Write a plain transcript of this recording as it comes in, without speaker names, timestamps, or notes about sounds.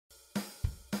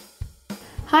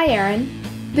Hi Aaron,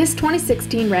 this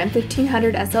 2016 Ram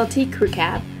 1500 SLT crew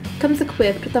cab comes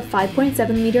equipped with a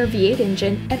 5.7-liter V8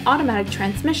 engine and automatic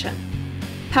transmission,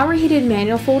 power heated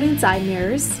manual folding side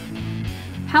mirrors,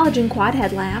 halogen quad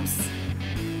headlamps,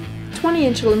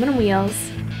 20-inch aluminum wheels,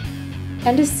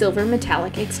 and a silver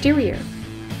metallic exterior.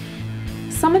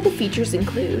 Some of the features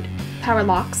include power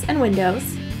locks and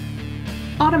windows,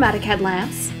 automatic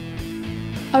headlamps,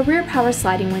 a rear power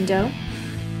sliding window,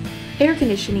 air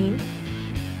conditioning,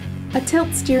 a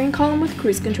tilt steering column with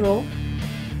cruise control,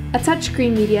 a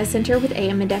touchscreen media center with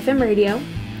AM and FM radio,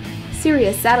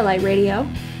 Sirius satellite radio,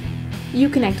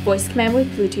 Uconnect voice command with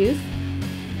Bluetooth,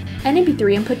 an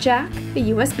MP3 input jack, a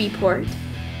USB port,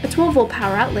 a 12-volt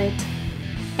power outlet,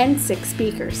 and 6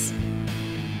 speakers.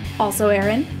 Also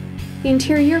Aaron, the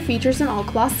interior features an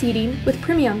all-cloth seating with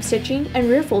premium stitching and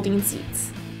rear folding seats.